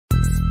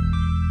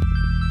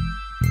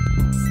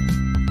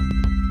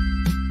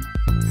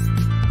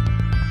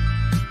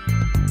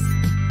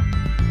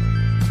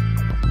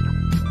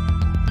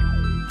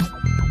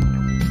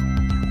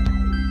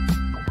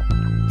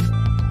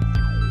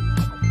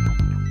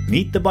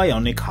Meet the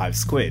BionicHIVE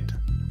SqUID,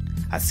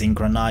 a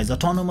synchronized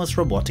autonomous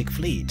robotic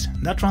fleet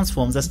that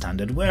transforms a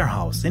standard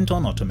warehouse into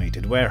an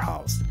automated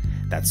warehouse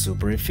that's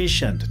super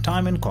efficient,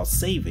 time and cost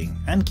saving,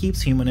 and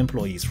keeps human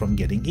employees from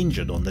getting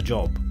injured on the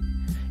job.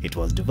 It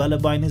was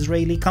developed by an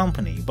Israeli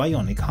company,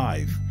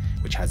 BionicHIVE,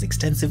 which has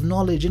extensive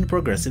knowledge in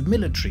progressive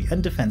military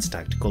and defense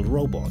tactical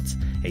robots,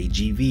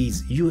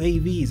 AGVs,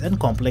 UAVs, and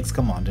complex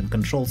command and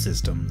control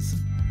systems.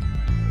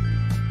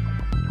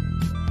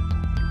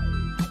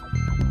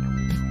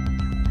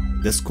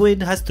 The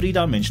SqUID has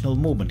three-dimensional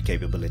movement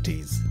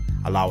capabilities,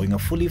 allowing a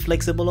fully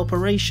flexible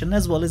operation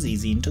as well as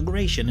easy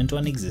integration into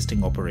an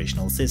existing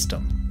operational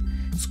system.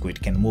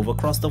 SqUID can move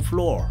across the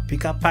floor,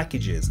 pick up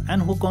packages,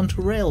 and hook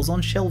onto rails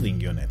on shelving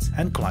units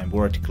and climb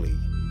vertically.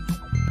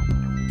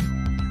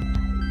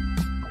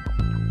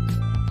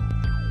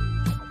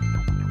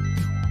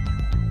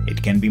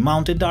 It can be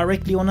mounted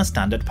directly on a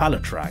standard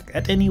pallet rack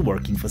at any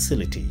working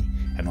facility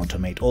and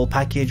automate all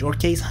package or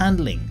case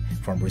handling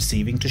from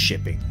receiving to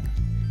shipping.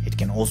 It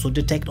can also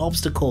detect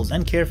obstacles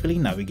and carefully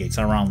navigates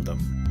around them.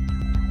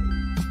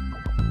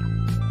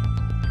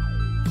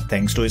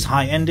 Thanks to its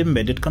high-end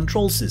embedded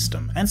control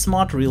system and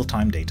smart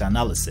real-time data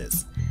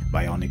analysis,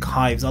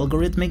 BionicHIVE's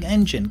algorithmic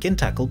engine can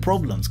tackle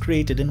problems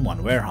created in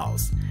one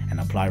warehouse and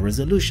apply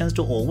resolutions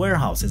to all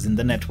warehouses in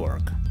the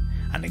network.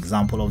 An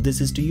example of this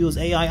is to use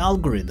AI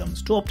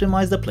algorithms to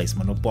optimize the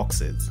placement of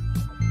boxes.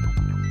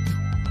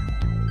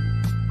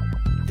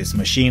 This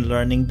machine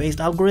learning-based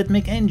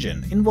algorithmic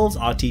engine involves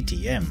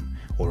RTTM,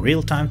 or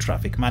real-time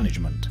traffic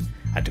management,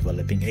 a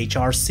developing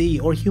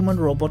HRC or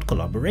human-robot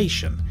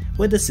collaboration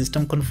where the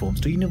system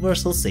conforms to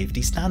universal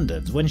safety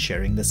standards when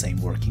sharing the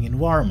same working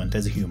environment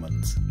as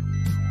humans.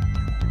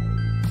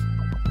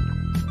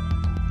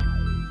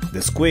 The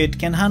SqUID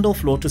can handle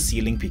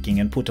floor-to-ceiling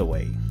picking and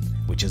put-away,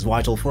 which is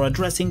vital for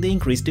addressing the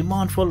increased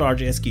demand for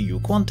large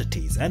SKU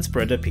quantities and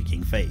spreader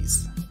picking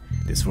phase.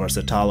 This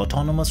versatile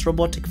autonomous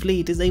robotic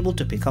fleet is able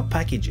to pick up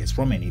packages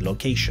from any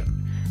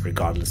location,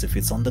 regardless if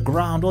it's on the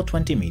ground or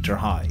 20 meters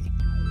high.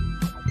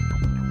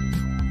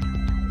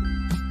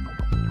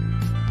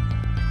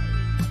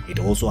 It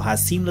also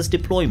has seamless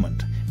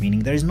deployment, meaning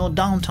there is no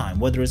downtime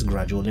whether it's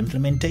gradual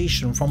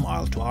implementation from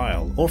aisle to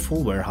aisle or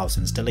full warehouse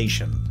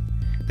installation.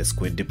 The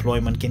SqUID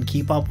deployment can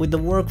keep up with the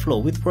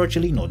workflow with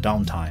virtually no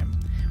downtime.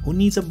 Who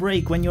needs a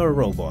break when you're a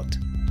robot?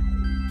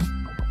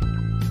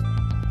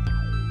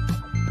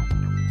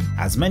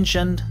 As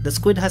mentioned, the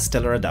SqUID has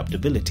stellar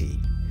adaptability.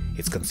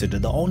 It's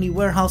considered the only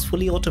warehouse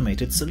fully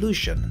automated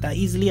solution that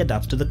easily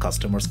adapts to the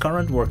customer's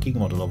current working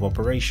model of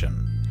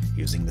operation,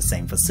 using the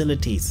same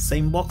facilities,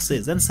 same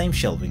boxes, and same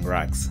shelving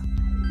racks.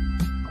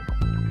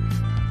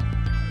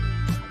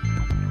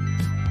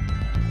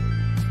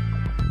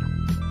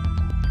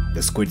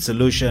 The SqUID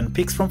solution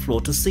picks from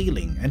floor to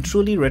ceiling and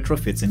truly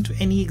retrofits into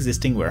any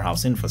existing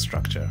warehouse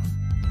infrastructure.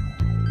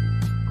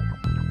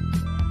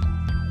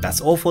 That's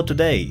all for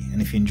today,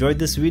 and if you enjoyed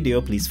this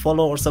video, please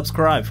follow or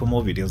subscribe for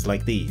more videos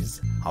like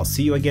these. I'll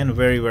see you again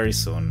very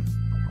soon.